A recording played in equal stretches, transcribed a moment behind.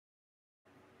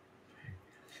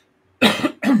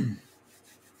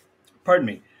Pardon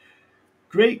me.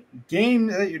 Great game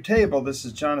at your table. This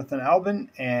is Jonathan Albin,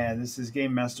 and this is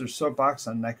Game Master Soapbox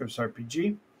on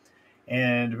NycosRPG.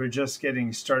 And we're just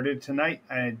getting started tonight.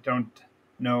 I don't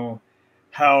know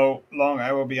how long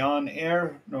I will be on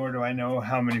air, nor do I know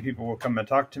how many people will come and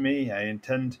talk to me. I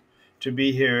intend to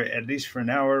be here at least for an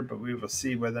hour, but we will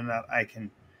see whether or not I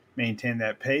can maintain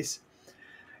that pace.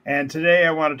 And today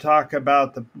I want to talk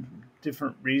about the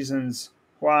different reasons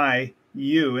why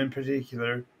you, in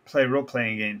particular, play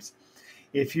role-playing games.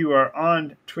 If you are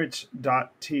on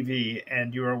twitch.tv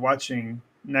and you are watching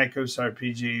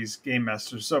NycosRPG's Game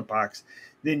Master Soapbox,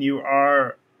 then you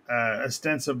are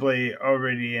ostensibly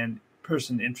already a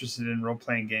person interested in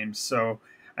role-playing games. So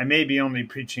I may be only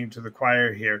preaching to the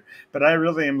choir here, but I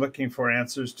really am looking for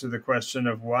answers to the question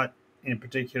of what, in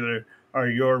particular, are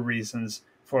your reasons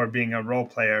for being a role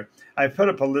player. I've put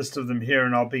up a list of them here,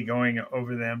 and I'll be going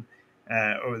over them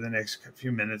over the next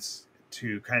few minutes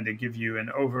to kind of give you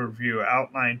an overview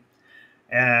outline.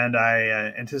 And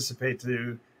I anticipate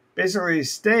to basically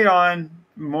stay on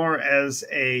more as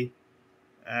a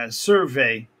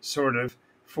survey, sort of,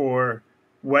 for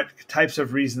what types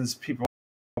of reasons people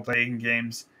play in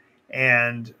games,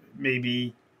 and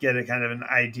maybe get a kind of an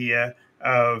idea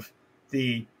of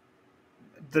the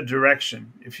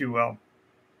direction, if you will,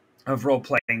 of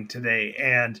role-playing today.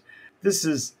 And this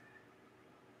is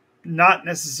not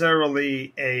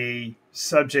necessarily a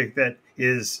subject that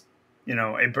is,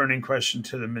 a burning question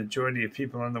to the majority of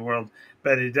people in the world,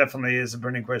 but it definitely is a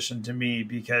burning question to me,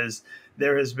 because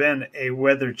there has been a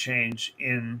weather change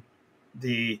in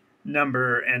the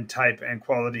number and type and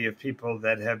quality of people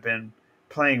that have been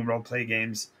playing role-play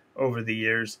games over the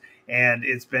years. And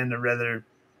it's been a rather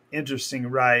interesting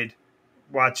ride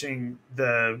watching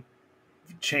the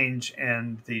change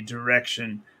and the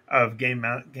direction of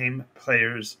game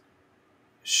players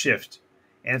shift.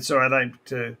 And so I'd like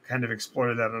to kind of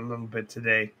explore that a little bit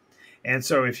today. And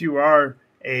so if you are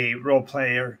a role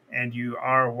player and you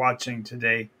are watching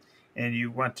today and you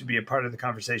want to be a part of the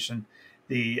conversation,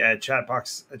 the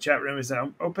chat room is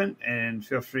open, and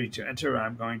feel free to enter.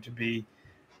 I'm going to be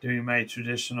doing my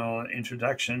traditional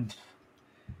introduction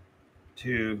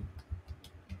to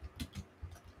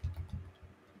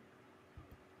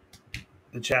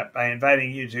the chat by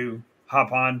inviting you to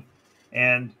hop on,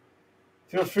 and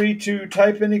feel free to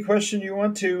type any question you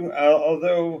want to,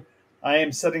 although I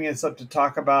am setting this up to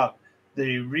talk about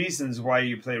the reasons why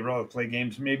you play role-play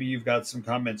games. Maybe you've got some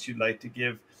comments you'd like to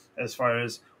give as far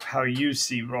as how you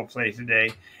see role-play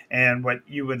today and what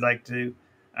you would like to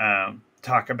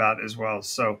talk about as well.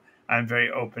 So I'm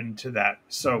very open to that.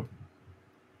 So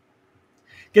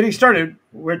getting started,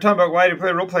 we're talking about why to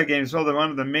play role-play games. Well,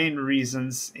 one of the main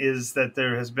reasons is that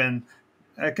there has been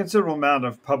a considerable amount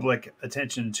of public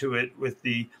attention to it with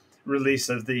the release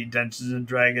of the Dungeons and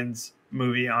Dragons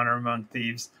movie Honor Among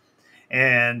Thieves,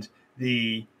 and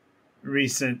the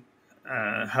recent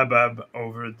hubbub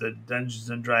over the Dungeons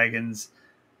and Dragons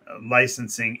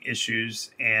licensing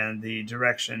issues and the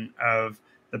direction of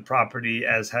the property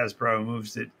as Hasbro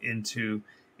moves it into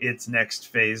its next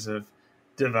phase of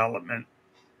development,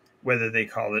 whether they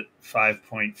call it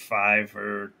 5.5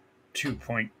 or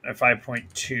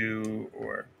 5.2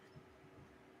 or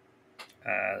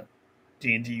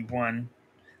D&D 1.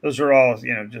 Those are all,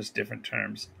 just different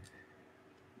terms.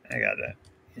 I got an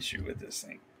issue with this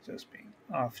thing just being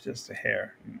off just a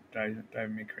hair,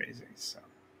 driving me crazy. So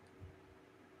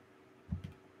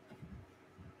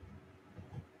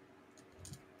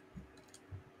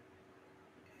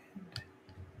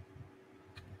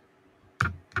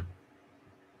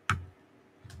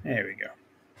there we go.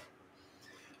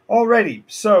 Alrighty,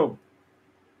 so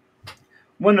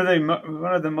one of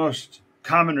the most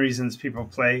common reasons people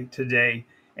play today,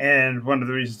 and one of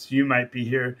the reasons you might be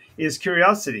here, is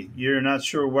curiosity. You're not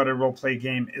sure what a role-play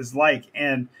game is like,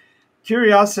 and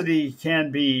curiosity can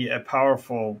be a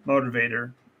powerful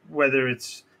motivator, whether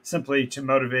it's simply to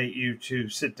motivate you to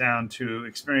sit down to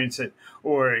experience it,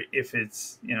 or if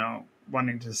it's,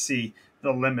 wanting to see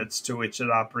the limits to which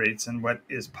it operates and what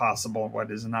is possible,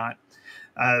 what is not.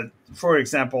 For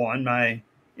example,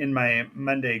 in my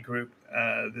Monday group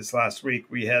this last week,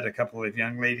 we had a couple of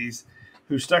young ladies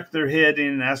who stuck their head in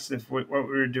and asked if what we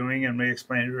were doing, and we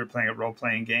explained we were playing a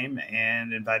role-playing game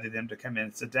and invited them to come in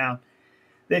and sit down.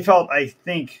 They felt, I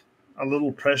think, a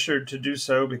little pressured to do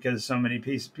so because so many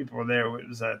people were there. It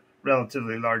was a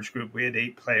relatively large group. We had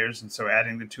 8 players, and so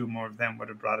adding the 2 more of them would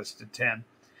have brought us to 10.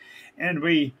 And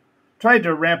we tried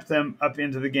to ramp them up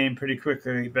into the game pretty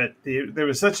quickly, but there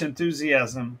was such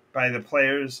enthusiasm by the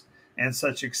players and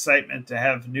such excitement to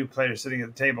have new players sitting at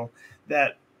the table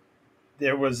that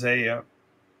there was a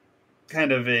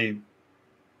kind of a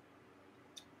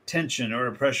tension or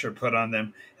a pressure put on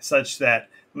them, such that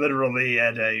literally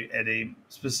at a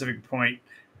specific point,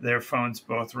 their phones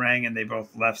both rang and they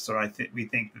both left. So we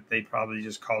think that they probably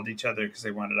just called each other because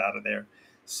they wanted out of there.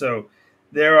 So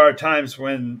there are times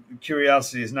when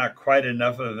curiosity is not quite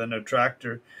enough of an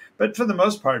attractor, but for the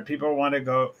most part, people want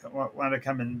to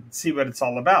come and see what it's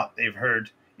all about. They've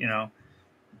heard,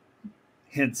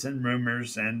 hints and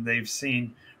rumors, and they've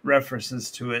seen references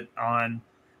to it on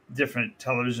different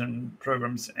television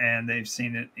programs, and they've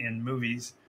seen it in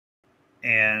movies,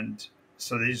 and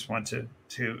so they just want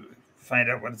to find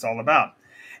out what it's all about.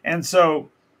 And so,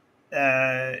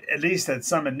 at least at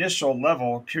some initial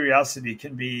level, curiosity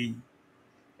can be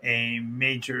a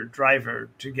major driver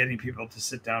to getting people to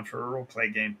sit down for a role play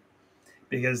game,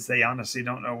 because they honestly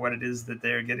don't know what it is that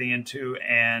they're getting into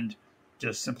and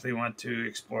just simply want to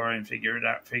explore and figure it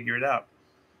out.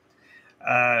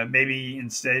 Maybe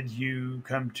instead you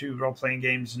come to role-playing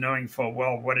games knowing full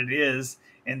well what it is,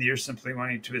 and you're simply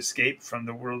wanting to escape from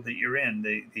the world that you're in.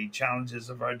 The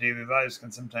challenges of our daily lives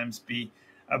can sometimes be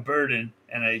a burden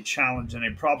and a challenge and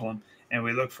a problem, and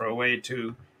we look for a way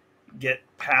to get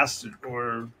past it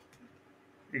or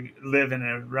live in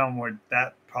a realm where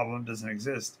that problem doesn't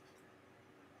exist.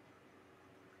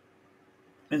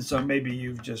 And so maybe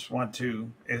you just want to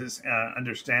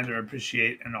understand or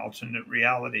appreciate an alternate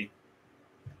reality.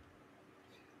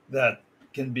 That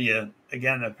can be,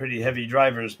 again, a pretty heavy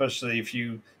driver, especially if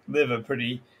you live a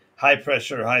pretty high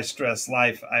pressure, high stress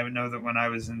life. I know that when I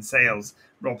was in sales,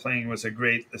 role playing was a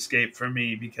great escape for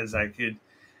me because I could,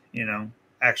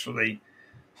 actually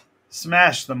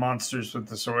smash the monsters with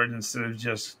the sword instead of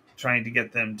just trying to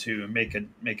get them to get them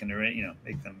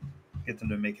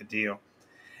to make a deal.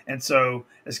 And so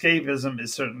escapism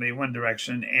is certainly one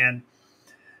direction, and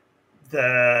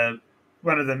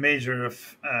one of the major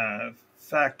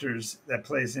factors that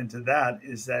plays into that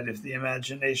is that if the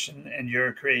imagination and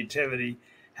your creativity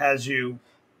has you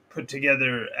put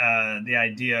together the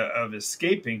idea of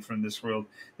escaping from this world,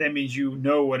 that means you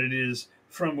know what it is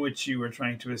from which you are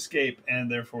trying to escape,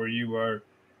 and therefore you are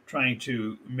trying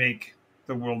to make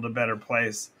the world a better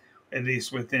place, at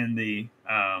least within the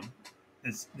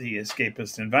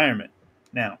escapist environment.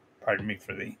 Now, pardon me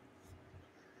for the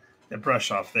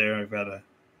brush off there. I've got a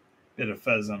bit of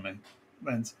fuzz on my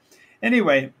lens.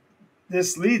 Anyway,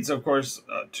 this leads, of course,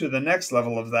 to the next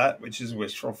level of that, which is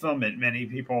wish fulfillment. Many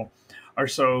people are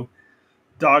so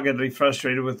doggedly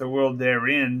frustrated with the world they're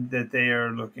in that they are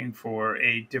looking for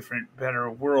a different, better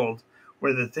world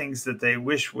where the things that they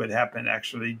wish would happen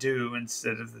actually do,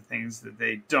 instead of the things that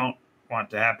they don't want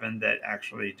to happen that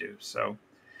actually do. So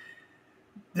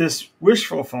this wish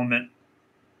fulfillment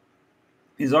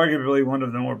is arguably one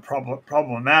of the more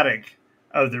problematic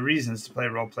of the reasons to play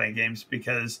role-playing games,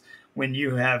 because when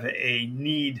you have a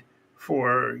need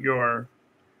for your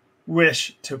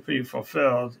wish to be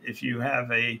fulfilled, if you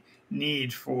have a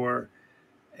need for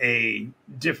a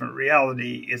different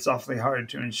reality, it's awfully hard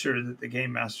to ensure that the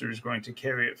game master is going to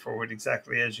carry it forward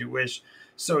exactly as you wish.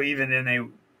 So even in a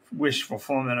wish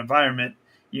fulfillment environment,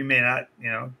 you may not,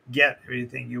 get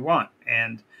everything you want.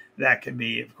 And that can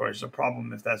be, of course, a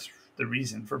problem if that's the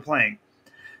reason for playing.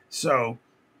 So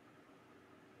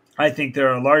I think there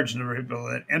are a large number of people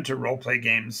that enter role-play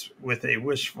games with a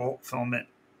wish fulfillment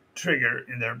trigger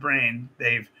in their brain.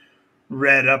 They've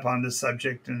read up on the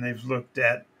subject and they've looked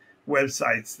at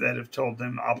websites that have told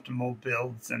them optimal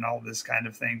builds and all this kind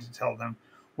of thing to tell them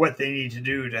what they need to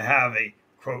do to have a,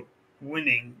 quote,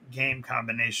 winning game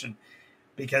combination,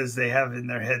 because they have in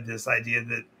their head this idea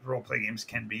that role-play games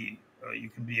can be, you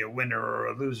can be a winner or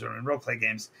a loser in role-play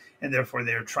games, and therefore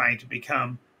they're trying to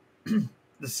become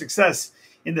the success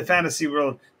in the fantasy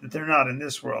world that they're not in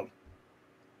this world.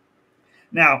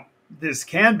 Now, this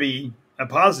can be a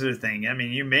positive thing. I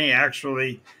mean, you may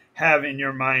actually have in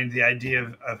your mind the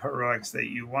idea of heroics, that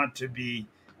you want to be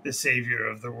the savior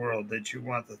of the world, that you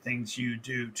want the things you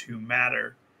do to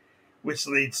matter, which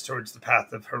leads towards the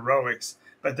path of heroics.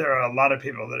 But there are a lot of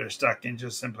people that are stuck in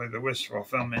just simply the wish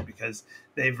fulfillment because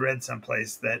they've read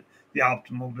someplace that the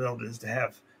optimal build is to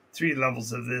have 3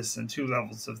 levels of this and 2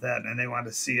 levels of that, and they want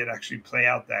to see it actually play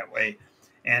out that way.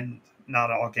 And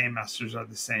not all game masters are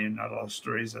the same, not all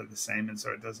stories are the same, and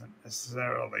so it doesn't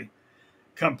necessarily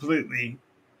completely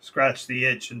scratch the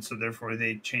itch, and so therefore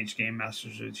they change game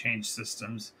masters or change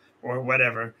systems or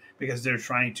whatever, because they're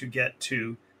trying to get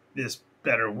to this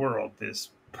better world,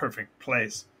 this perfect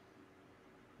place.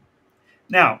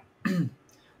 Now,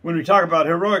 when we talk about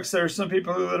heroics, there are some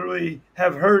people who literally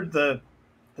have heard the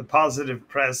positive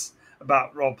press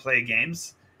about role-play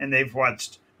games, and they've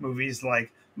watched movies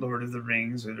like Lord of the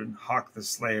Rings or Hawk the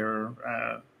Slayer,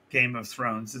 Game of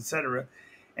Thrones, etc.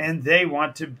 and they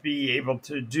want to be able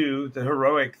to do the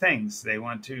heroic things. They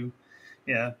want to,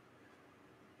 yeah,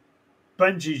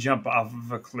 bungee jump off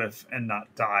of a cliff and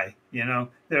not die.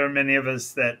 There are many of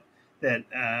us that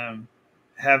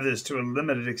have this to a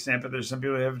limited extent, but there's some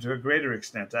people who have it to a greater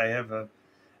extent. I have a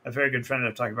very good friend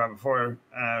I've talked about before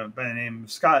by the name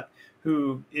of Scott,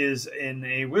 who is in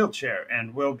a wheelchair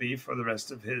and will be for the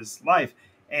rest of his life.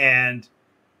 And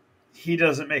he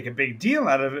doesn't make a big deal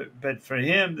out of it, but for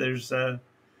him, there's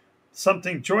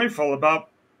something joyful about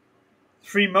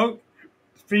free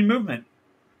movement,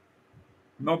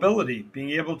 mobility,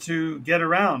 being able to get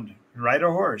around, ride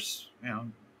a horse,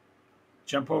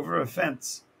 jump over a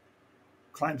fence,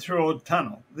 climb through a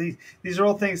tunnel. These are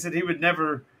all things that he would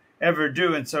never ever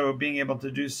do, and so being able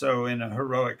to do so in a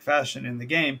heroic fashion in the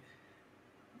game,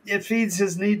 it feeds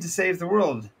his need to save the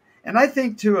world. And I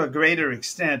think to a greater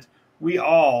extent,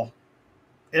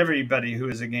 everybody who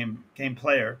is a game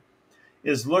player,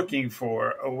 is looking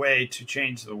for a way to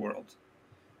change the world.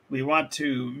 We want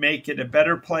to make it a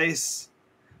better place.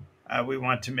 We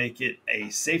want to make it a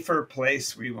safer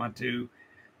place. We want to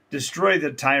destroy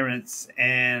the tyrants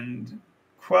and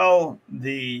quell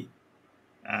the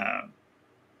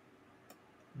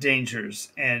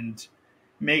dangers, and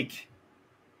make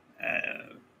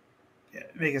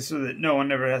it so that no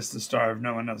one ever has to starve,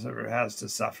 no one else ever has to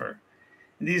suffer.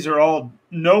 And these are all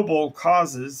noble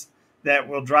causes that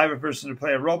will drive a person to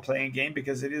play a role-playing game,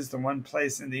 because it is the one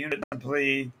place in the universe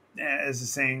simply, as the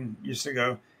saying used to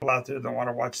go, people out there that want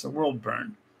to watch the world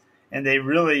burn. And they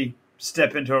really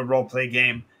step into a role-play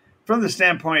game from the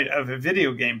standpoint of a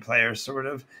video game player, sort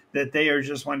of, that they are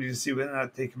just wanting to see whether or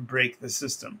not they can break the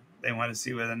system. They want to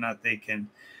see whether or not they can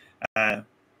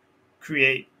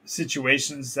create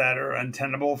situations that are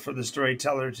untenable for the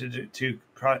storyteller to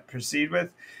proceed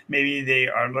with. Maybe they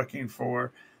are looking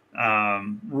for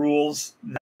rules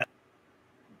that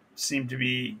seem to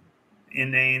be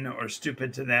inane or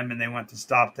stupid to them, and they want to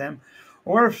stop them.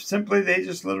 Or simply they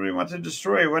just literally want to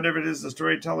destroy whatever it is the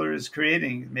storyteller is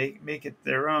creating, make it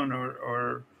their own,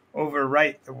 or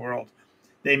overwrite the world.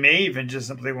 They may even just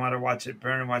simply want to watch it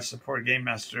burn and watch the poor game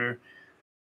master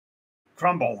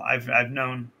crumble. I've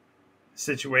known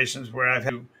situations where I've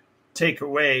had to take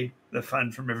away the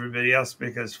fun from everybody else,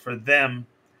 because for them,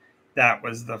 that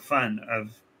was the fun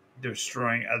of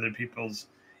destroying other people's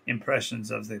impressions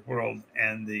of the world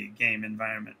and the game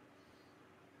environment.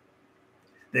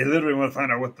 They literally want to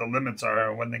find out what the limits are,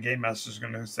 or when the game master is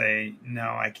going to say,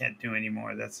 no, I can't do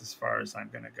anymore. That's as far as I'm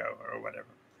going to go, or whatever.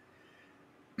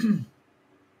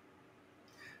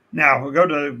 Now, we'll go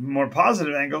to more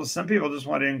positive angles. Some people just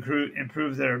want to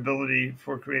improve their ability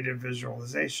for creative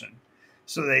visualization.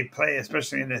 So they play,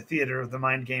 especially in a theater of the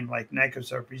mind game like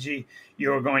NycosRPG,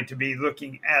 you're going to be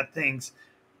looking at things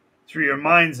through your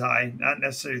mind's eye, not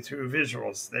necessarily through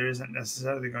visuals. There isn't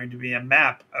necessarily going to be a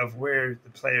map of where the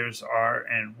players are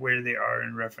and where they are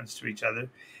in reference to each other.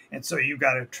 And so you've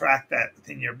got to track that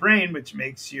within your brain, which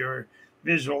makes your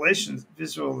visualization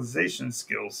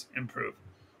skills improve.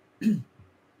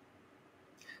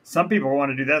 Some people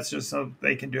want to do that just so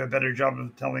they can do a better job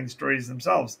of telling stories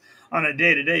themselves. On a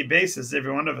day-to-day basis,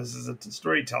 every one of us is a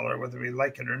storyteller, whether we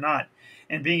like it or not.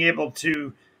 And being able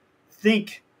to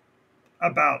think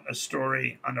about a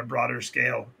story on a broader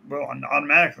scale will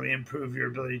automatically improve your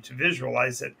ability to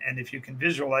visualize it. And if you can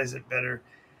visualize it better,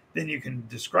 then you can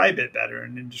describe it better.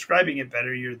 And in describing it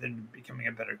better, you're then becoming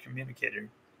a better communicator.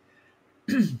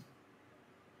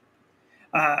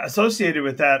 Associated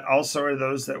with that also are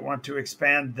those that want to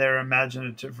expand their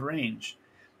imaginative range.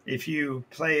 If you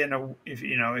play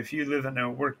if you live in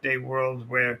a workday world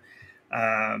where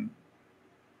the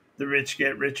rich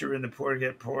get richer and the poor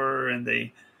get poorer, and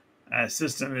the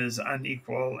system is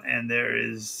unequal, and there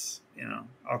is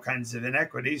all kinds of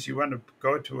inequities, you want to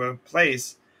go to a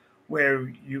place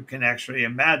where you can actually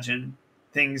imagine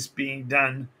things being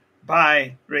done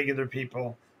by regular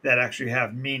people that actually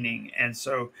have meaning. And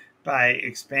so by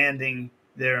expanding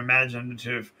their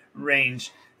imaginative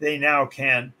range, they now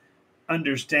can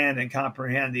understand and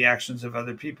comprehend the actions of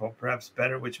other people perhaps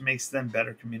better, which makes them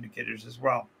better communicators as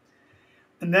well.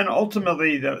 And then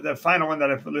ultimately, the final one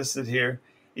that I've listed here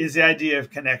is the idea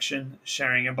of connection,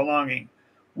 sharing, and belonging.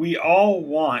 We all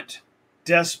want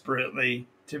desperately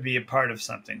to be a part of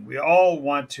something. We all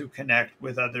want to connect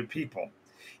with other people.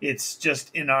 It's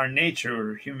just in our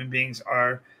nature. Human beings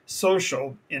are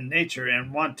social in nature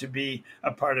and want to be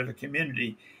a part of a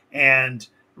community. And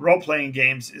role-playing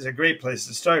games is a great place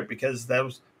to start, because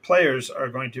those players are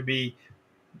going to be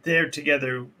there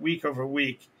together week over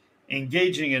week,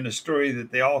 engaging in a story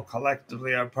that they all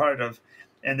collectively are part of.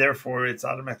 And therefore, it's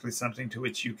automatically something to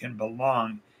which you can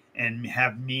belong and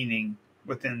have meaning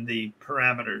within the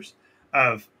parameters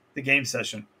of the game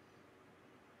session.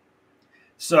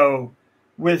 So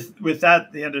with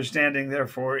that, the understanding,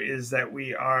 therefore, is that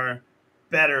we are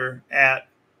better at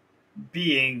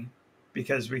being,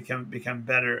 because we can become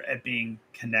better at being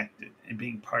connected and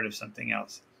being part of something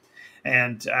else.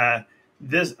 And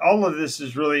all of this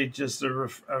is really just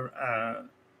a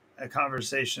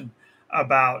conversation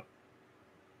about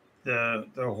the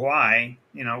why,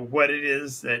 what it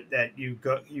is that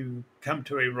you come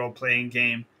to a role playing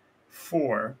game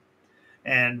for.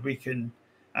 And we can,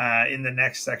 in the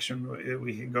next section,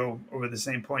 we can go over the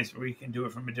same points, but we can do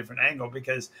it from a different angle,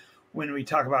 because when we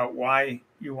talk about why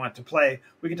you want to play,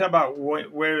 we can talk about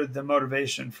where the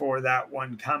motivation for that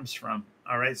one comes from.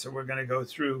 All right, so we're going to go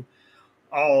through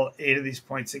all 8 of these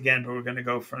points again, but we're going to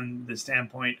go from the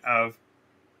standpoint of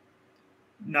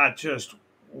not just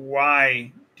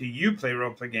why do you play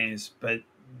role play games, but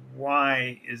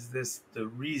why is this the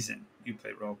reason you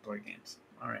play role play games?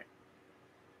 All right.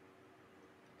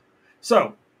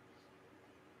 So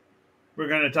we're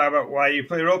going to talk about why you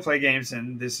play role play games,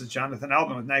 and this is Jonathan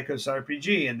Albin with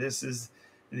NycosRPG, and this is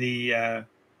the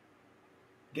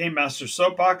Game Master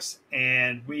Soapbox,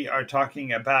 and we are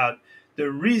talking about the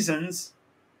reasons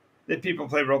that people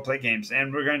play role play games.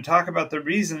 And we're going to talk about the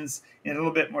reasons in a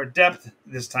little bit more depth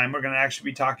this time. We're going to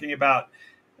actually be talking about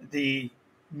the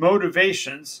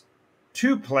motivations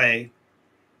to play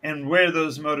and where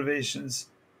those motivations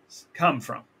come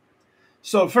from.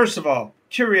 So first of all,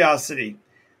 curiosity.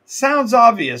 Sounds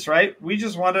obvious, right? We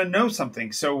just want to know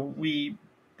something. So we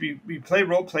play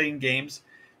role-playing games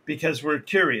because we're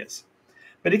curious.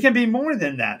 But it can be more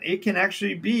than that. It can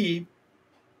actually be...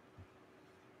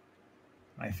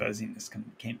 My fuzziness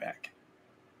came back.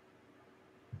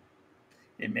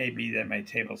 It may be that my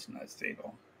table's not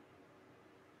stable.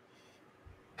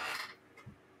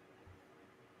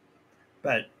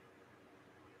 But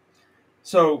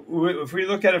so if we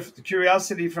look at it, the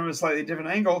curiosity from a slightly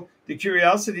different angle, the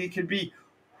curiosity could be,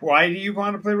 why do you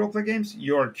want to play role-play games?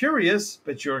 You're curious,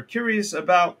 but you're curious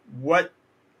about what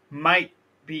might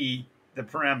be the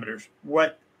parameters,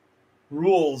 what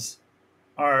rules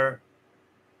are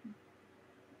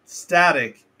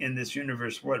static in this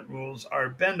universe, what rules are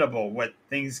bendable, what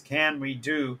things can we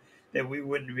do that we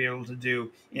wouldn't be able to do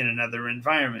in another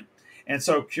environment. And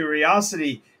so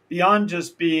curiosity, beyond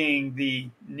just being the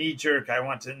knee-jerk, I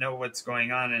want to know what's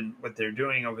going on and what they're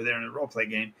doing over there in a role-play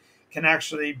game, can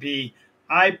actually be,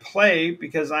 I play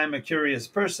because I'm a curious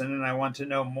person and I want to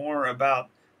know more about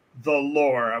the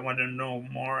lore. I want to know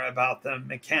more about the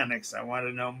mechanics. I want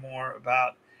to know more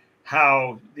about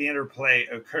how the interplay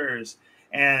occurs.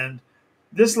 And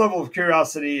this level of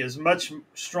curiosity is much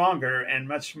stronger and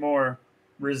much more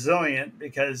resilient,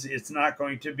 because it's not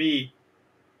going to be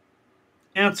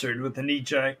answered with a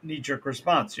knee-jerk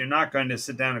response. You're not going to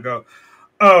sit down and go,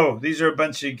 oh, these are a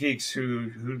bunch of geeks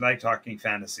who like talking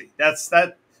fantasy.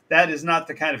 That is not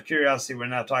the kind of curiosity we're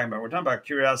not talking about. We're talking about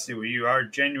curiosity where you are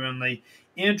genuinely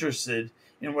interested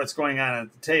in what's going on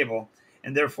at the table,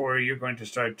 and therefore you're going to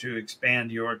start to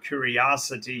expand your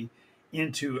curiosity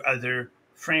into other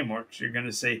frameworks. You're going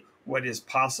to say, what is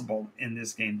possible in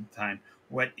this game time?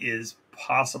 What is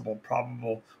possible,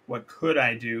 probable? What could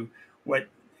I do? What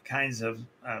kinds of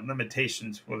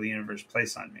limitations will the universe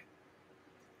place on me?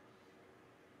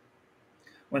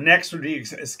 Well, next would be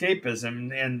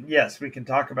escapism. And yes, we can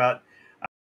talk about, I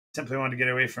simply want to get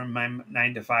away from my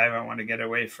 9 to 5. I want to get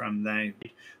away from the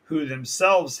who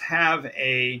themselves have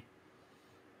a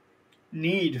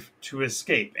need to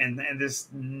escape. And this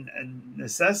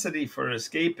necessity for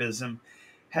escapism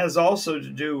has also to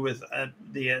do with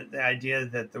the idea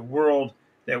that the world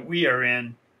that we are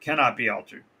in cannot be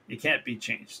altered. It can't be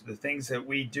changed. The things that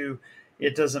we do,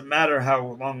 it doesn't matter how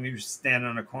long you stand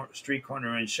on a street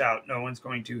corner and shout. No one's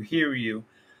going to hear you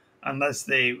unless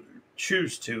they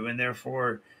choose to, and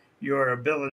therefore your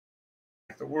ability to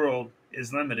impact the world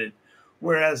is limited.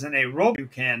 Whereas in a role you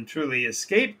can truly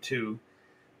escape to,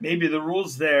 maybe the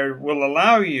rules there will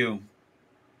allow you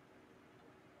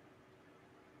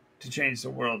to change the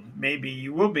world. Maybe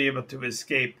you will be able to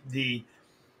escape the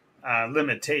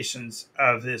limitations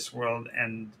of this world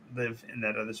and live in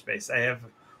that other space. I have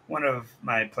one of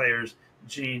my players,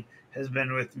 Jean, has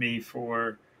been with me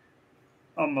for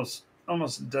almost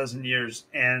a dozen years,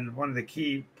 and one of the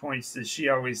key points that she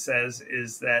always says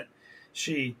is that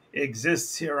she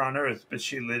exists here on Earth, but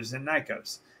she lives in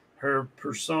Nikos. Her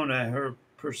persona, her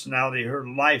personality, her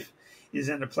life is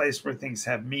in a place where things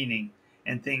have meaning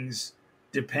and things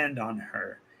depend on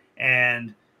her,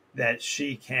 and that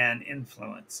she can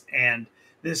influence. And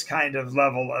this kind of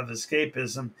level of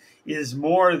escapism is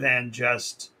more than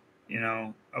just,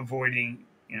 avoiding,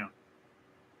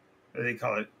 what do they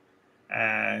call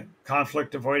it?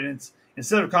 Conflict avoidance.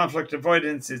 Instead of conflict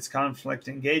avoidance, it's conflict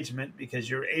engagement, because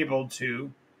you're able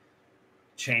to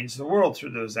change the world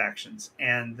through those actions.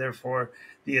 And therefore,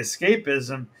 the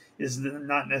escapism is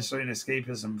not necessarily an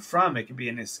escapism from, it can be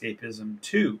an escapism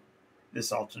to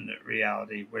this alternate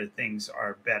reality where things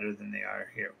are better than they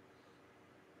are here.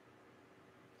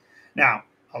 Now,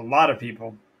 a lot of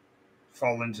people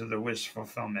fall into the wish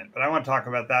fulfillment, but I want to talk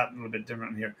about that a little bit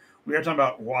different here. We are talking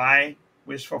about why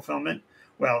wish fulfillment.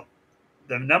 Well,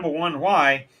 the number one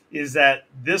why is that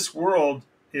this world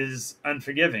is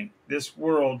unforgiving. This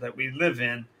world that we live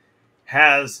in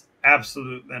has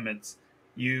absolute limits.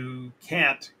 You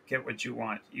can't get what you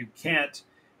want. You can't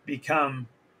become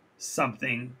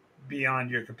something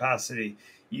beyond your capacity.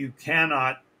 You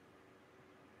cannot,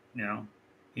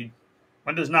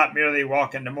 one does not merely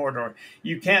walk into Mordor.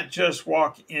 You can't just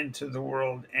walk into the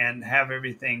world and have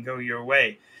everything go your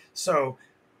way. So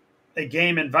a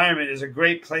game environment is a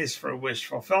great place for wish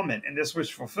fulfillment. And this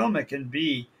wish fulfillment can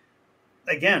be,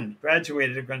 again,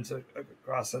 graduated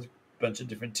across a bunch of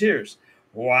different tiers.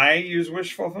 Why use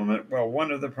wish fulfillment? Well,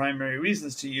 one of the primary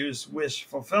reasons to use wish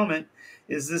fulfillment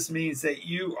is this means that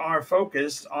you are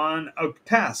focused on a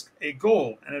task, a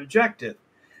goal, an objective.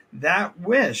 That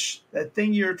wish, that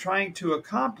thing you're trying to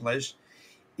accomplish,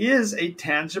 is a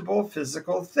tangible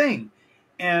physical thing.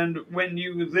 And when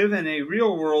you live in a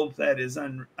real world that is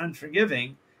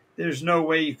unforgiving, there's no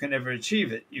way you can ever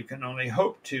achieve it. You can only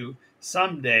hope to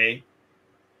someday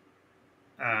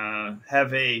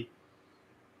have a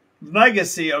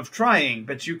legacy of trying,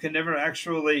 but you can never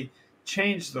actually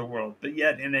change the world. But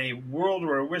yet in a world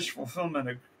where wish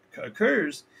fulfillment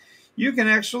occurs, you can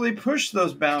actually push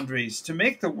those boundaries to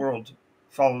make the world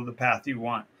follow the path you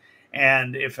want.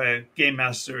 And if a game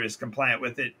master is compliant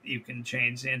with it, you can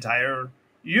change the entire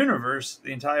universe,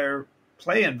 the entire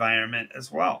play environment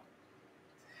as well.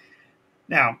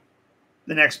 Now,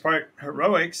 the next part,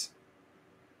 heroics.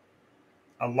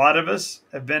 A lot of us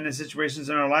have been in situations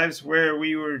in our lives where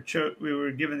we were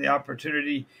given the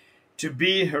opportunity to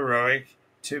be heroic,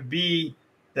 to be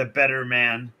the better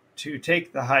man, to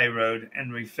take the high road,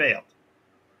 and we failed.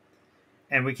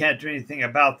 And we can't do anything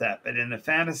about that. But in a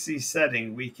fantasy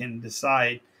setting, we can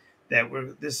decide that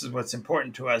this is what's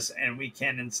important to us, and we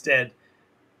can instead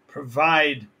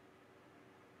provide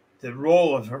the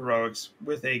role of heroics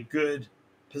with a good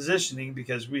positioning,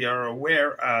 because we are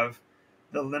aware of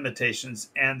the limitations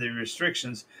and the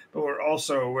restrictions, but we're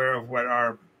also aware of what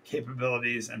our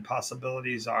capabilities and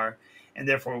possibilities are, and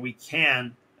therefore we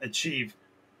can achieve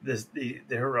the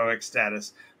heroic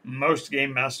status. Most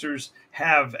game masters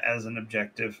have as an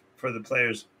objective for the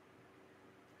players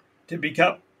to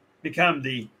become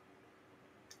the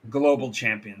global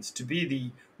champions, to be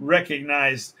the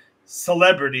recognized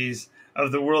celebrities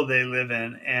of the world they live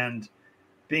in, and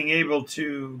being able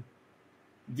to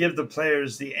give the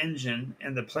players the engine,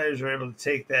 and the players are able to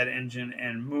take that engine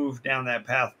and move down that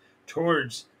path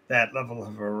towards that level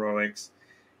of heroics,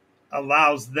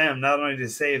 allows them not only to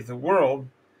save the world,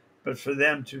 but for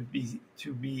them to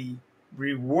be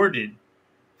rewarded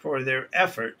for their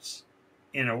efforts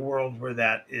in a world where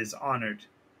that is honored.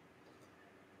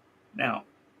 Now,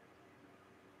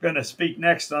 I'm going to speak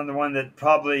next on the one that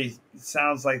probably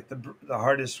sounds like the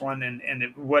hardest one, and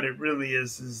what it really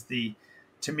is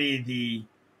to me, the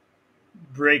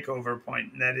breakover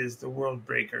point, and that is the world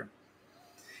breaker.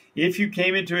 If you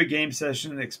came into a game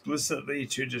session explicitly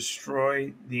to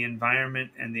destroy the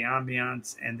environment and the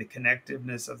ambiance and the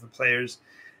connectiveness of the players,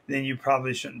 then you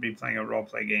probably shouldn't be playing a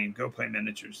role-play game. Go play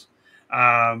miniatures.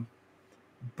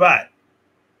 But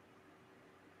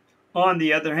on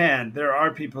the other hand, there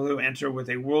are people who enter with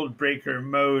a world breaker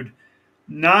mode,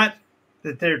 not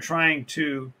that they're trying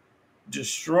to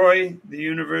destroy the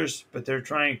universe, but they're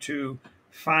trying to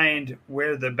find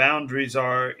where the boundaries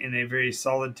are in a very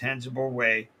solid, tangible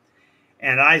way.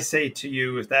 And I say to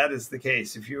you, if that is the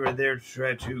case, if you are there to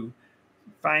try to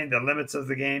find the limits of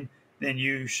the game, then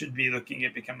you should be looking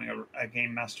at becoming a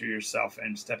game master yourself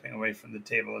and stepping away from the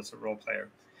table as a role player.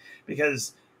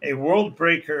 Because a world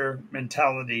breaker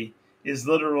mentality is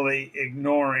literally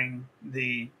ignoring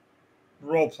the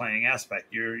role-playing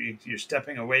aspect. You're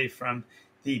stepping away from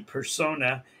the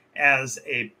persona as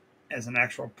an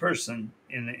actual person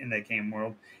in the game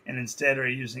world, and instead are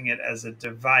using it as a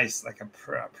device, like a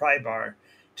pry bar,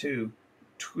 to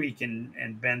tweak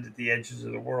and bend at the edges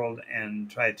of the world and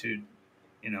try to,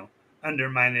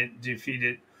 undermine it, defeat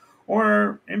it,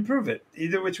 or improve it.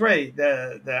 Either which way,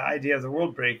 the idea of the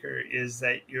world breaker is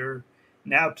that you're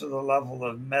now to the level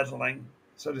of meddling,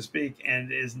 so to speak,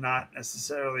 and is not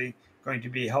necessarily going to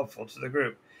be helpful to the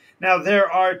group. Now,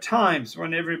 there are times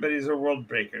when everybody's a world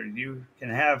breaker. You can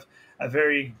have a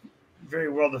very, very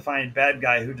well-defined bad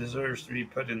guy who deserves to be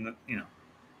put in the,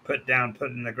 put down,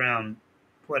 put in the ground,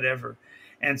 whatever.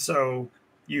 And so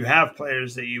you have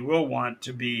players that you will want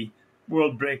to be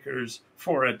world breakers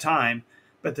for a time,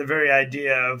 but the very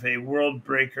idea of a world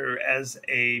breaker as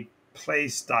a play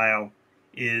style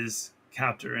is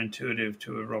counterintuitive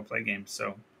to a role play game.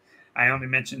 So I only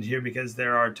mentioned here because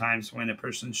there are times when a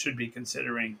person should be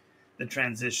considering the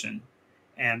transition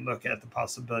and look at the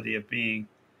possibility of being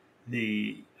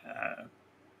the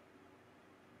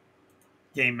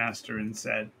game master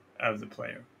instead of the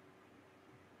player.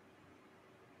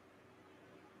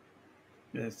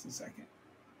 Just a second.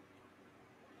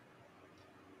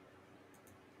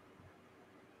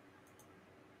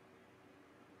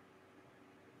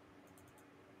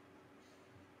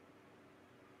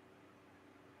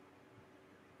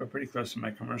 We're pretty close to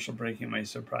my commercial breaking away,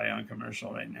 so probably on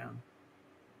commercial right now.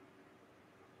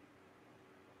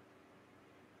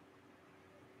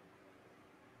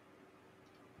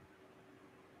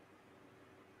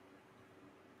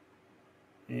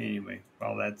 Anyway,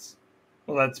 while that's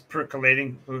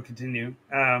percolating, we'll continue.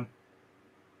 Now,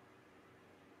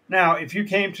 if you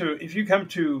come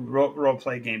to role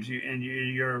play games,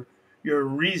 your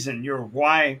reason, your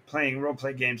why playing role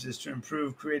play games is to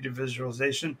improve creative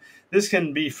visualization. This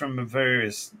can be from a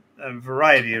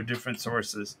variety of different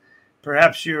sources.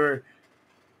 Perhaps you're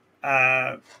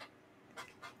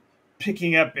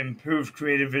picking up improved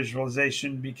creative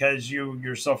visualization because you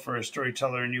yourself are a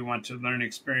storyteller and you want to learn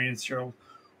experiential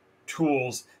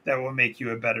tools that will make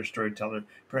you a better storyteller.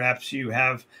 Perhaps you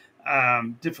have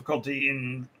difficulty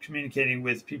in communicating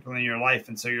with people in your life,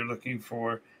 and so you're looking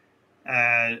for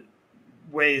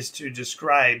ways to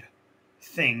describe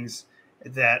things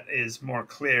that is more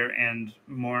clear and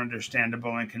more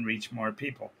understandable and can reach more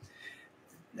people.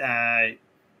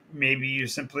 Maybe you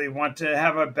simply want to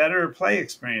have a better play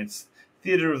experience.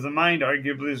 Theater of the mind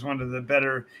arguably is one of the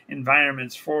better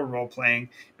environments for role-playing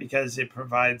because it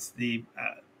provides the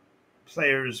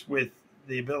players with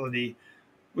the ability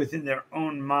within their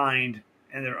own mind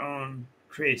and their own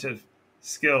creative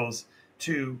skills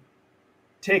to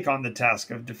take on the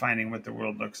task of defining what the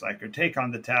world looks like, or take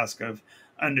on the task of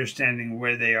understanding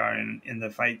where they are in the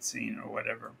fight scene or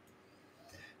whatever.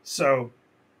 So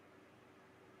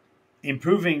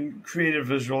improving creative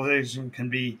visualization can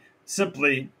be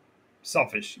simply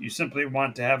selfish. You simply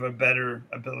want to have a better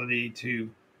ability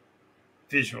to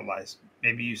visualize.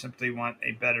 Maybe you simply want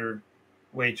a better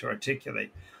way to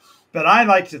articulate. But I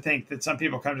like to think that some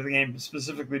people come to the game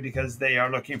specifically because they are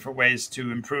looking for ways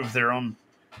to improve their own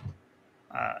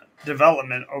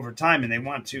development over time, and they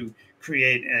want to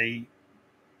create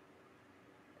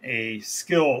a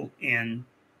skill in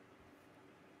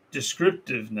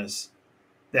descriptiveness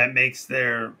that makes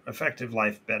their effective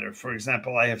life better. For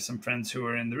example, I have some friends who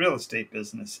are in the real estate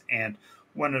business, and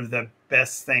one of the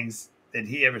best things that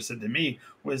he ever said to me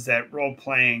was that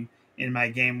role-playing in my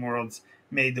game worlds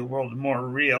made the world more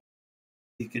real.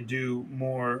 He could do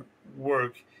more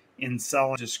work in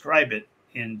selling, describe it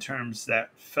in terms that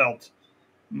felt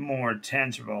more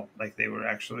tangible, like they were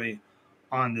actually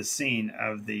on the scene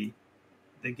of the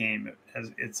game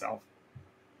itself.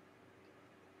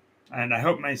 And I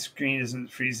hope my screen isn't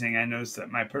freezing. I noticed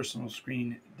that my personal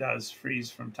screen does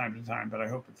freeze from time to time, but I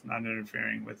hope it's not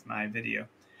interfering with my video.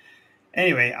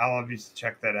 Anyway, I'll obviously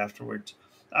check that afterwards.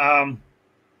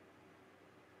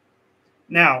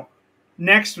 Now,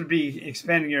 next would be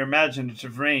expanding your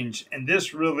imaginative range. And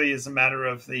this really is a matter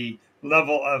of the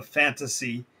level of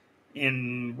fantasy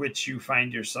in which you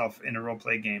find yourself in a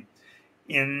role-play game.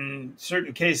 In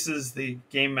certain cases, the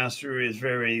game master is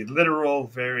very literal,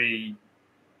 very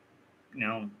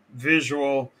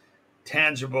visual,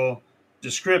 tangible,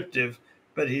 descriptive,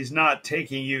 but he's not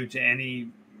taking you to any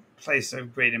place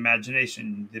of great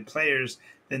imagination. The players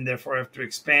then therefore have to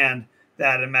expand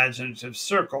that imaginative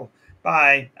circle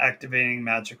by activating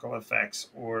magical effects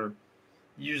or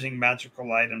using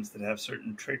magical items that have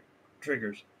certain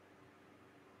triggers.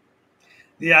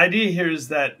 The idea here is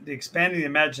that expanding the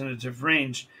imaginative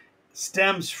range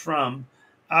stems from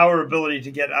our ability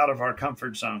to get out of our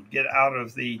comfort zone, get out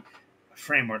of the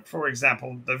framework. For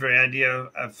example, the very idea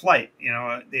of flight,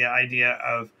 the idea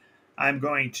of I'm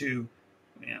going to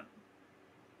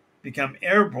become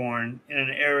airborne in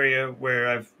an area where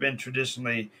I've been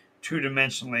traditionally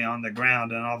two-dimensionally on the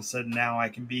ground, and all of a sudden now I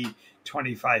can be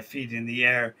 25 feet in the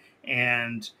air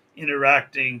and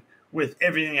interacting with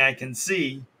everything I can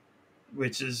see,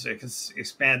 which is an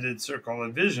expanded circle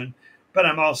of vision, but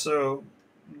I'm also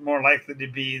more likely to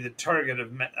be the target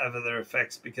of other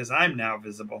effects because I'm now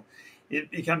visible. it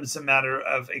becomes a matter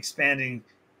of expanding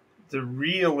the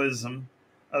realism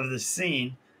of the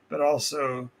scene, but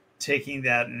also taking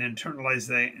that and internalize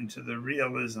that into the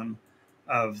realism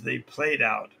of the played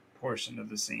out portion of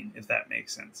the scene, if that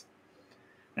makes sense.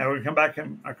 Now we're going to come back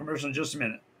in our commercial in just a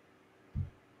minute.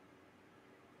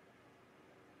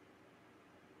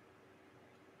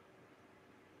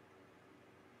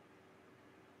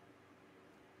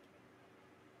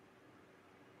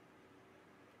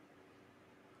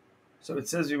 So it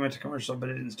says we went to commercial, but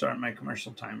it didn't start my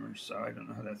commercial timer, so I don't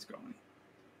know how that's going.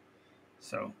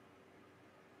 So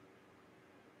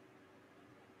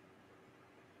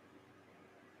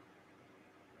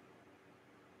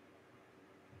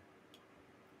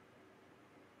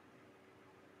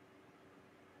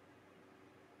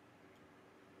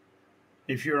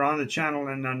if you're on the channel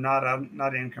and I'm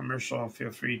not in commercial,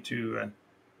 feel free to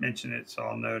mention it so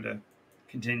I'll know to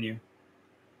continue.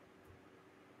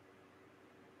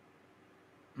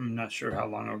 I'm not sure how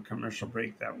long a commercial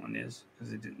break that one is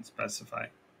because it didn't specify.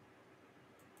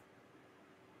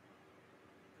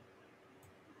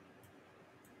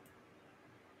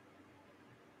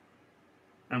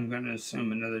 I'm going to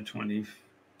assume another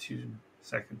 22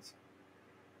 seconds.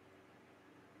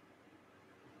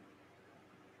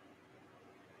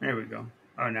 There we go.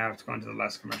 Oh, now it's going to the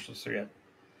last commercial, so yeah,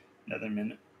 another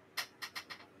minute.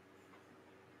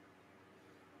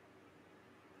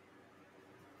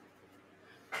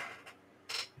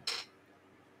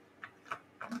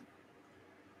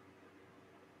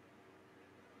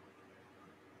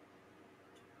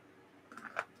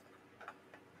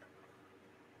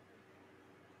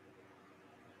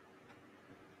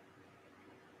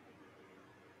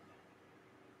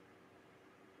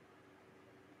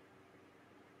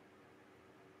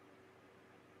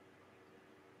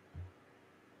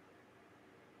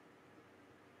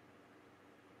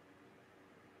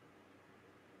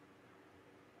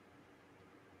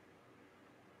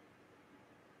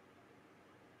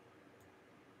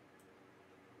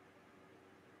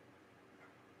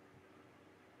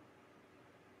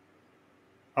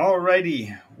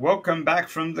 Alrighty, welcome back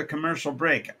from the commercial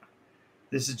break.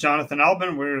 This is Jonathan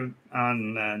Albin. We're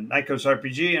on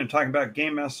NycosRPG and talking about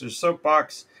Game Master's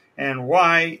Soapbox and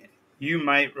why you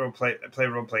might play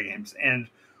role-play games. And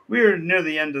we're near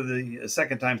the end of the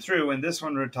second time through, and this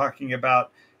one we're talking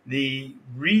about the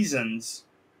reasons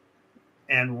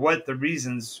and what the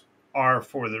reasons are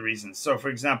for the reasons. So, for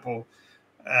example,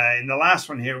 in the last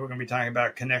one here, we're going to be talking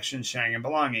about connection, sharing, and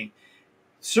belonging.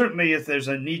 Certainly, if there's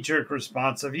a knee-jerk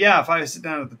response of, yeah, if I sit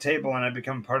down at the table and I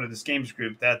become part of this games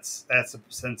group, that's a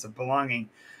sense of belonging.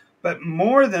 But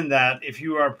more than that, if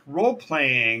you are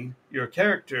role-playing your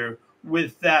character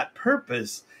with that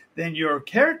purpose, then your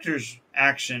character's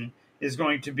action is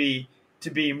going to be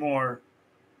more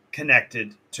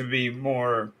connected, to be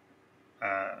more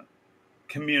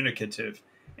communicative,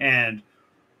 and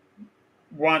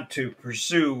want to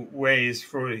pursue ways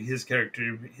for his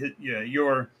character,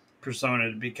 your persona,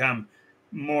 to become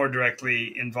more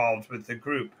directly involved with the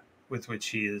group with which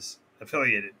he is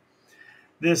affiliated.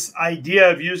 This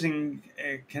idea of using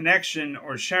a connection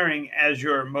or sharing as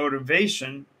your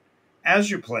motivation as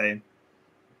you play,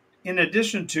 in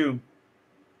addition to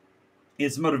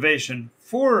its motivation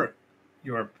for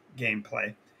your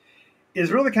gameplay,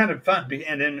 is really kind of fun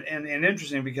and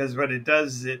interesting, because what it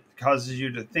does is it causes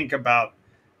you to think about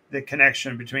the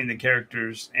connection between the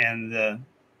characters and the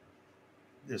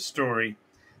story,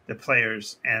 the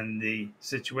players, and the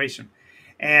situation.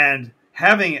 And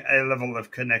having a level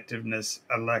of connectiveness,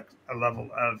 a level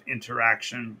of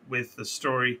interaction with the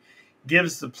story,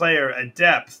 gives the player a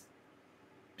depth,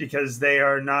 because they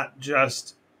are not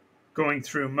just going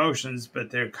through motions, but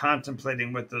they're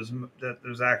contemplating what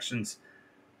those actions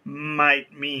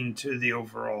might mean to the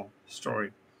overall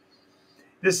story.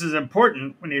 This is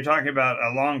important when you're talking about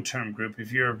a long-term group.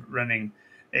 If you're running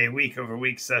a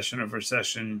week-over-week,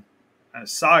 session-over-session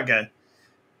saga,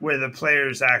 where the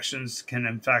player's actions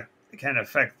can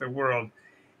affect the world,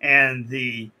 and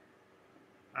the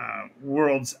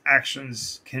world's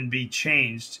actions can be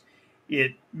changed,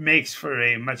 it makes for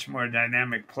a much more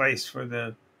dynamic place for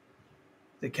the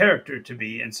character to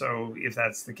be. And so if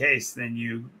that's the case, then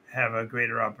you have a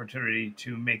greater opportunity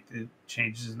to make the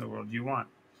changes in the world you want.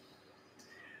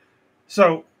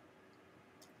 So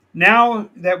now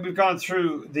that we've gone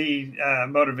through the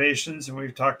motivations and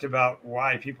we've talked about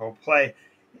why people play,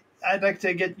 I'd like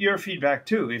to get your feedback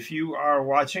too. If you are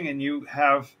watching and you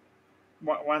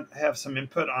want to have some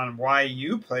input on why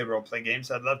you play role-play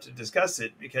games, I'd love to discuss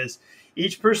it, because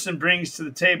each person brings to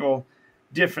the table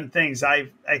different things. I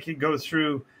could go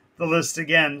through the list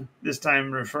again, this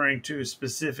time referring to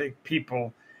specific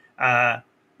people,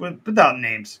 without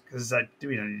names, because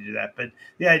we don't need to do that. But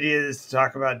the idea is to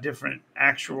talk about different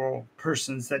actual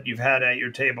persons that you've had at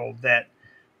your table that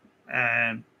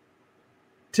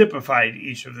typified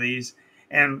each of these,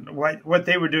 and what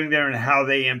they were doing there and how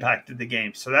they impacted the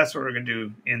game. So that's what we're going to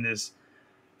do in this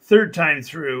third time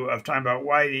through of talking about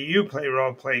why do you play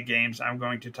role play games. I'm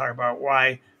going to talk about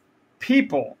why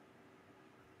people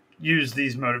use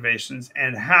these motivations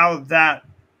and how that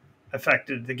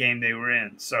affected the game they were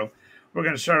in. So we're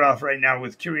going to start off right now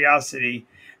with curiosity.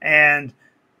 And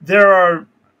there are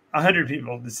 100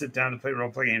 people that sit down to play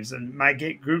role play games. And my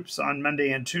groups on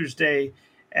Monday and Tuesday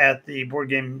at the Board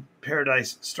Game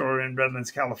Paradise store in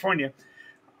Redlands, California,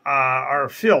 are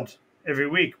filled every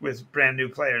week with brand new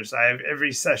players. I have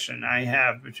every session, I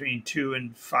have between 2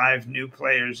 and 5 new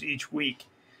players each week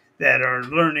that are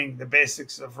learning the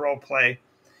basics of role play.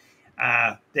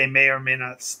 They may or may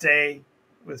not stay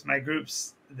with my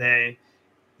groups. The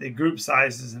group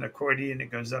size is an accordion.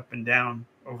 It goes up and down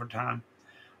over time.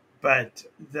 But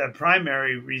the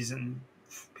primary reason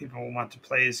people want to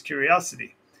play is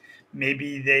curiosity.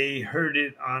 Maybe they heard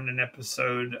it on an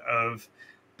episode of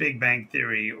Big Bang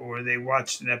Theory, or they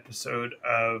watched an episode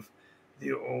of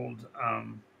the old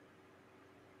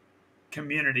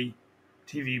Community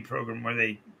TV program where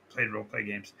they played role-play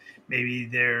games. Maybe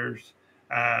there's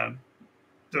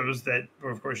those that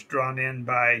were, of course, drawn in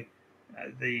by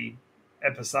the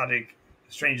episodic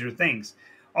Stranger Things.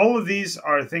 All of these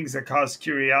are things that cause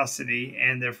curiosity,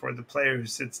 and therefore the player who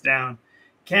sits down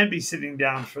can be sitting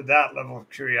down for that level of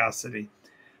curiosity.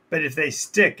 But if they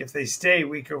stay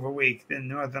week over week, then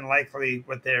more than likely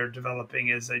what they're developing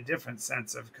is a different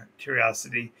sense of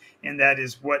curiosity, and that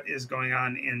is what is going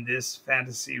on in this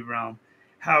fantasy realm.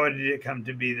 How did it come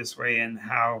to be this way, and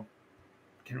how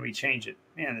can we change it?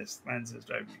 Man, this lens is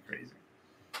driving me crazy.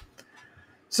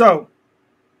 So,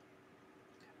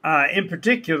 in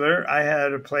particular, I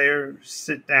had a player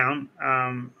sit down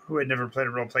who had never played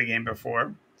a role-play game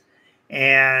before,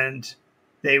 and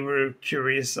they were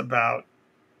curious about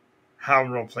how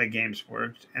role-play games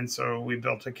worked. And so we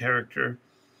built a character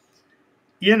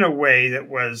in a way that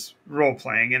was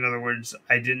role-playing. In other words,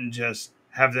 I didn't just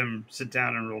have them sit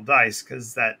down and roll dice,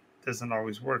 because that doesn't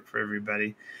always work for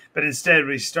everybody. But instead,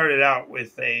 we started out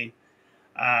with a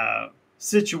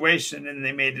situation, and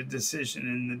they made a decision,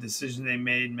 and the decision they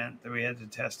made meant that we had to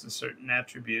test a certain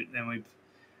attribute, and then we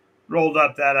rolled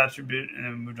up that attribute and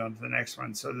then moved on to the next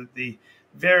one, so that the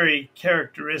very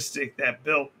characteristic that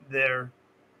built their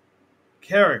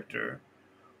character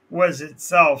was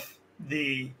itself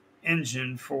the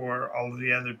engine for all of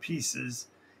the other pieces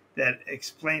that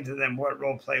explained to them what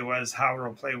role play was, how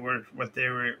role play worked, what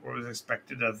was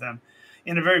expected of them,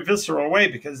 in a very visceral way,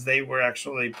 because they were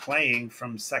actually playing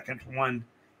from second one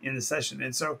in the session.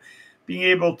 And so being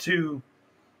able to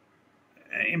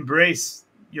embrace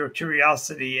your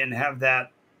curiosity and have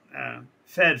that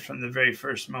fed from the very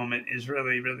first moment is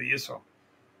really, really useful.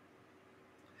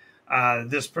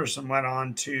 This person went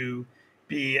on to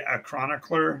be a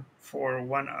chronicler for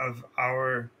one of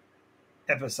our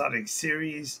episodic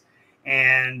series,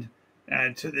 and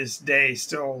to this day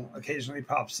still occasionally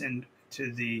pops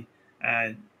into the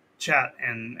chat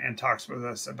and talks with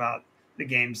us about the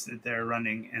games that they're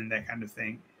running and that kind of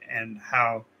thing, and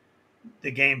how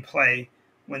the gameplay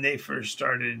when they first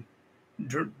started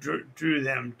drew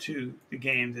them to the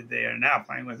game that they are now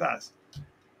playing with us.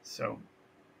 So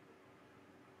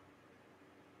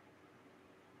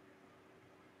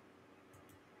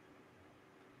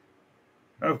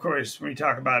of course, when we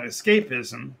talk about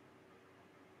escapism,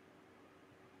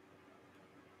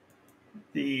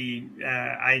 the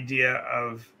idea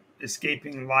of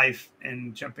escaping life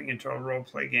and jumping into a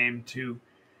role-play game to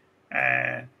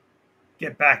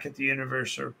get back at the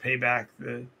universe or pay back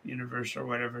the universe or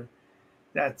whatever,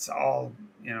 that's all,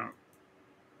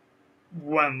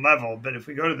 one level. But if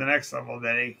we go to the next level,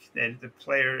 that the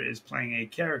player is playing a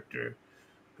character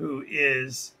who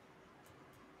is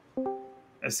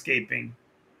escaping,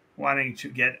 wanting to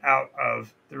get out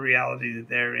of the reality that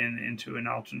they're in into an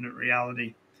alternate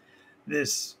reality.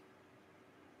 This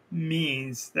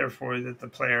means, therefore, that the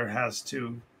player has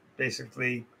to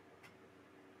basically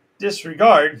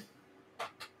disregard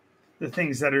the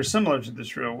things that are similar to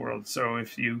this real world. So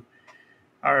if you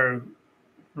are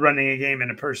running a game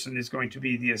and a person is going to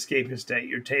be the escapist at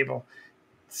your table,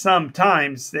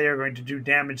 sometimes they are going to do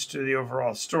damage to the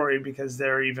overall story, because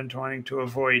they're even wanting to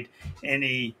avoid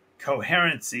any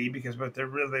coherency, because what they're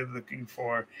really looking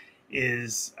for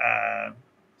is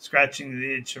scratching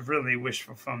the itch of really wish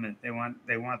fulfillment. They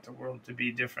want the world to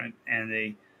be different, and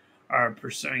they are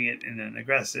pursuing it in an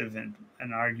aggressive and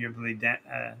arguably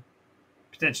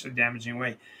potentially damaging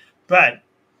way. But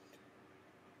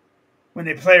when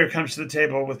a player comes to the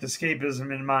table with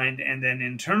escapism in mind and then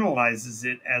internalizes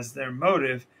it as their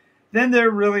motive, then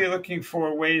they're really looking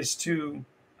for ways to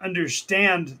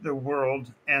understand the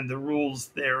world and the rules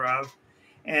thereof,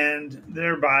 and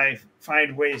thereby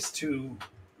find ways to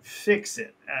fix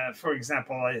it. For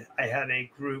example, I had a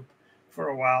group for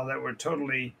a while that were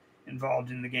totally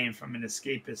involved in the game from an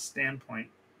escapist standpoint.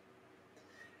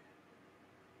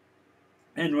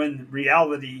 And when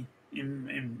reality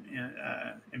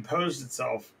imposed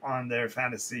itself on their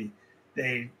fantasy,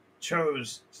 they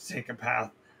chose to take a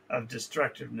path of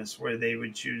destructiveness where they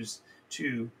would choose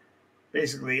to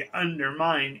basically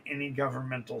undermine any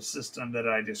governmental system that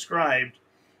I described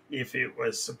if it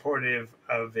was supportive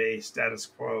of a status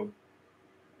quo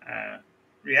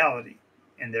reality.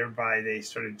 And thereby they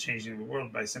started changing the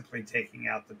world by simply taking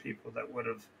out the people that would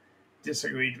have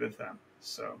disagreed with them.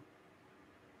 So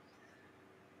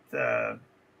the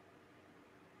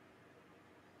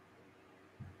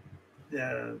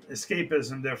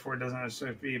escapism, therefore, doesn't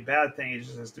necessarily have to be a bad thing. It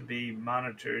just has to be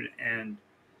monitored and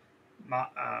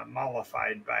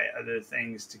mollified by other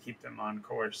things to keep them on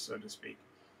course, so to speak.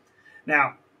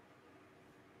 Now,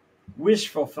 wish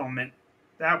fulfillment,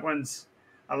 that one's,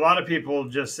 a lot of people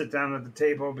just sit down at the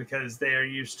table because they are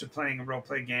used to playing a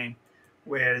role-play game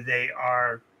where they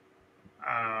are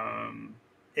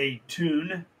a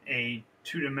tune, a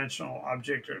two-dimensional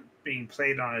object, or being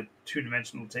played on a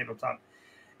two-dimensional tabletop,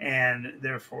 and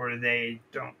therefore they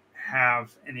don't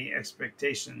have any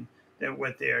expectation that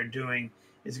what they are doing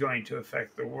is going to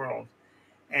affect the world.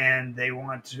 And they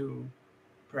want to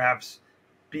perhaps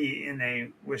be in a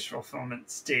wish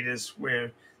fulfillment status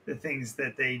where the things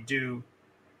that they do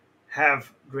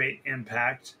have great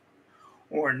impact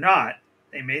or not.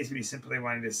 They may be simply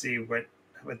wanting to see what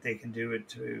they can do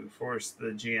to force the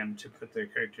GM to put their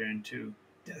character into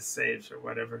death saves or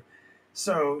whatever.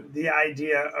 So the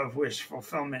idea of wish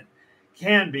fulfillment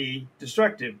can be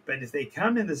destructive, but if they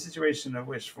come in the situation of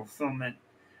wish fulfillment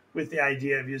with the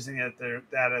idea of using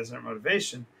that as their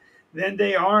motivation, then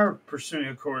they are pursuing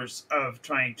a course of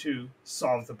trying to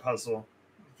solve the puzzle,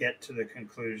 get to the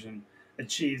conclusion,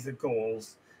 achieve the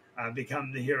goals,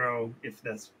 become the hero if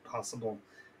that's possible,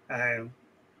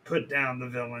 put down the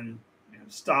villain,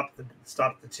 stop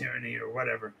the tyranny or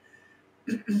whatever.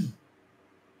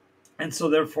 And so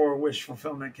therefore wish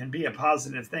fulfillment can be a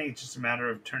positive thing. It's just a matter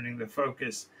of turning the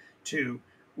focus to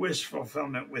wish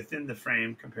fulfillment within the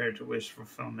frame compared to wish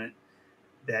fulfillment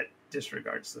that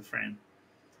disregards the frame.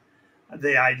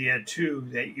 The idea too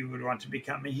that you would want to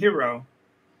become a hero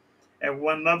at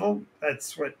one level,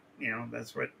 that's what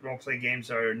role-play games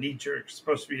are knee-jerk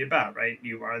supposed to be about, right?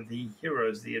 You are the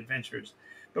heroes, the adventurers.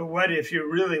 But what if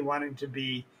you're really wanting to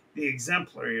be the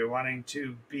exemplar? You're wanting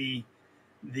to be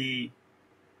the,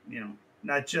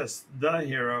 not just the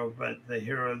hero, but the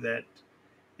hero that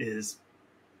is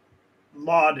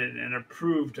lauded and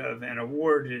approved of and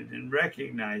awarded and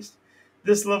recognized.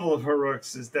 This level of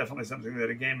heroics is definitely something that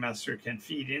a game master can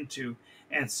feed into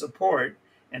and support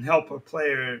and help a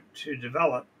player to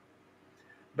develop.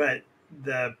 But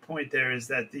the point there is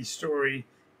that the story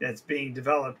that's being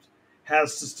developed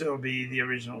has to still be the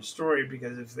original story,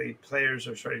 because if the players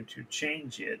are starting to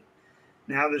change it,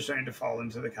 now they're starting to fall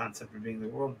into the concept of being the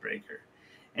world breaker.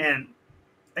 And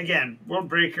again, world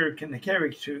breaker can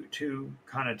carry two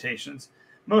connotations.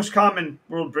 Most common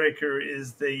world breaker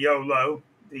is the YOLO,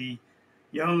 the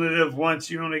you only live once,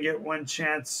 you only get one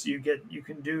chance, you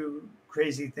can do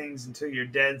crazy things until you're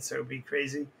dead, so be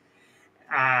crazy.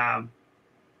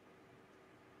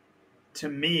 To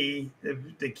me,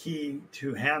 the key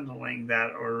to handling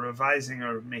that or revising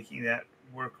or making that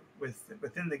work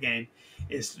within the game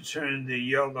is to turn the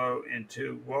YOLO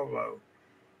into WOLO,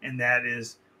 and that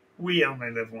is, we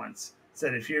only live once. So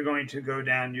that if you're going to go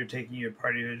down, you're taking your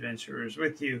party of adventurers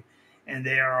with you, and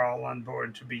they are all on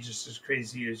board to be just as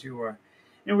crazy as you are.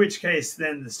 In which case,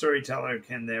 then the storyteller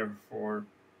can therefore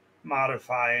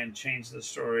modify and change the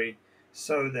story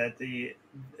so that the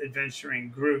adventuring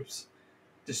group's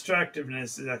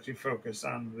distractiveness is actually focused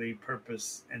on the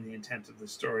purpose and the intent of the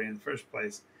story in the first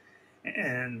place.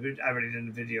 And I already did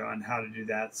a video on how to do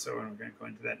that, so I'm not going to go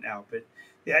into that now. But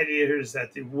the idea here is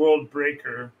that the world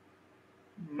breaker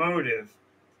motive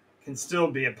can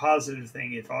still be a positive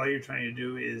thing if all you're trying to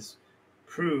do is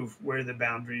prove where the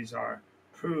boundaries are,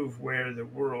 prove where the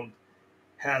world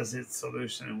has its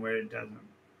solution and where it doesn't.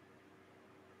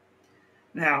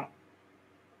 Now,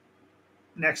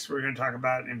 next we're going to talk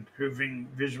about improving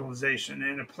visualization.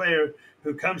 And a player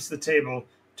who comes to the table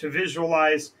to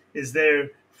visualize is there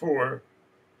for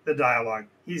the dialogue.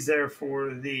 He's there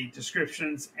for the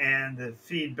descriptions and the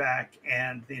feedback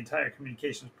and the entire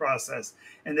communications process.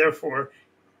 And therefore,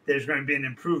 there's going to be an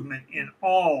improvement in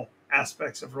all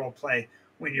aspects of role play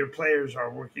when your players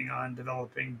are working on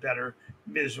developing better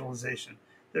visualization.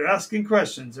 They're asking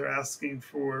questions, they're asking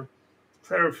for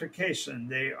clarification,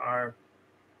 they are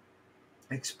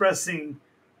expressing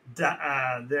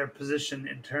their position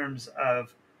in terms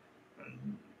of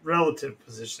relative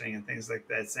positioning and things like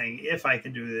that, saying, if I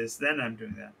can do this, then I'm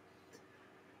doing that.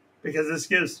 Because this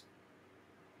gives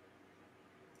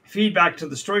feedback to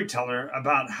the storyteller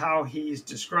about how he's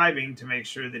describing to make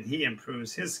sure that he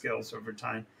improves his skills over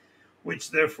time,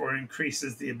 which therefore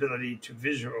increases the ability to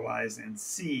visualize and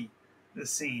see the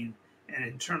scene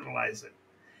and internalize it.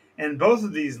 And both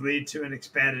of these lead to an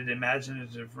expanded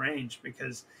imaginative range,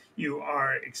 because you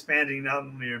are expanding not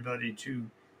only your ability to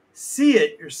see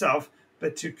it yourself,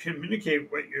 but to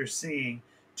communicate what you're seeing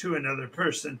to another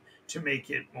person to make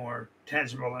it more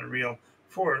tangible and real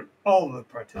for all of the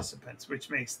participants, which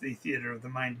makes the theater of the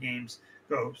mind games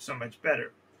go so much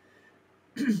better.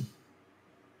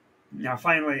 Now,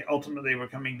 finally, ultimately, we're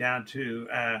coming down to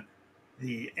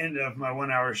the end of my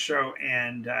 1 hour show.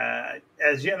 And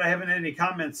as yet, I haven't had any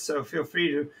comments, so feel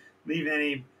free to leave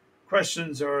any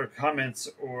questions or comments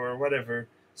or whatever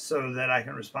so that I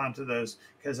can respond to those,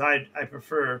 because I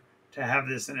prefer to have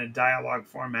this in a dialogue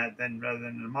format rather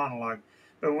than in a monologue.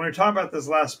 But when we're talking about this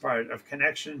last part of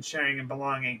connection, sharing, and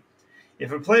belonging,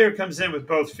 if a player comes in with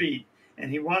both feet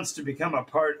and he wants to become a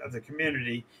part of the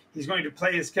community, he's going to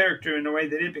play his character in a way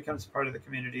that it becomes part of the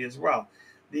community as well.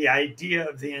 The idea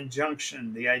of the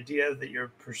injunction, the idea that your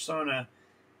persona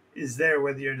is there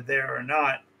whether you're there or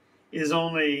not, is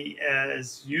only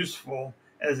as useful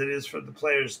as it is for the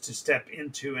players to step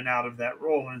into and out of that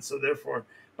role. And so therefore,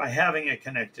 by having a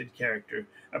connected character,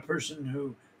 a person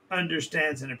who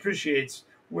understands and appreciates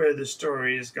where the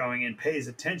story is going and pays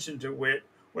attention to what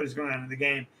is going on in the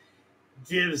game,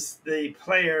 gives the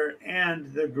player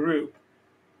and the group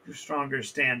stronger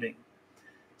standing.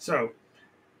 So,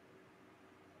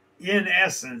 in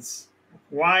essence,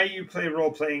 why you play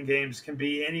role-playing games can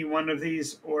be any one of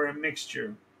these or a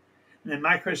mixture. And then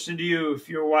my question to you, if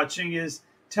you're watching, is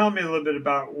tell me a little bit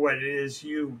about what it is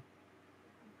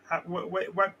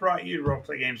what brought you to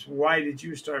role-play games? Why did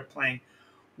you start playing?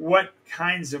 What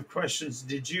kinds of questions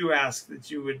did you ask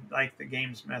that you would like the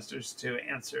games masters to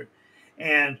answer?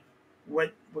 And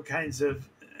what kinds of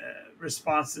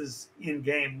responses in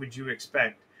game would you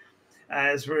expect?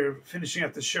 As we're finishing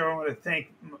up the show, I want to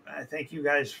thank you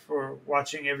guys for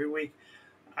watching every week.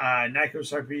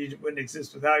 NycosRPG wouldn't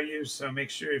exist without you, so make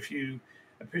sure, if you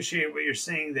appreciate what you're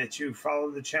seeing, that you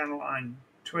follow the channel on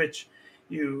Twitch.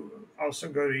 You also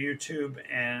go to YouTube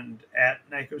and at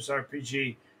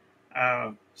NycosRPG.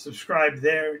 Subscribe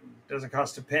there. It doesn't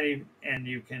cost a penny, and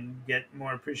you can get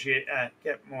more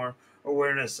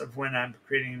awareness of when I'm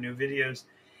creating new videos.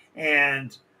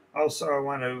 And also, I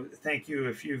want to thank you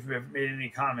if you've made any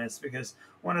comments, because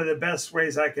one of the best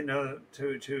ways I can know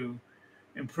to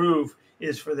improve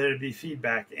is for there to be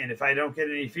feedback. And if I don't get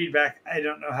any feedback, I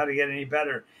don't know how to get any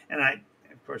better. And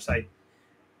of course,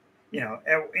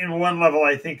 in one level,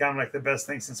 I think I'm like the best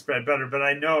thing since bread butter, but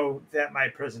I know that my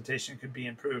presentation could be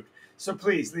improved. So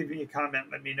please leave me a comment.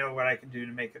 Let me know what I can do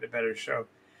to make it a better show.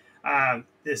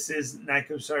 This is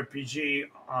NycosRPG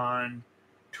on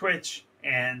Twitch,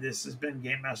 and this has been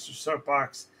Game Master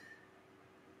Soapbox.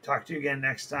 Talk to you again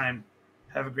next time.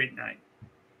 Have a great night.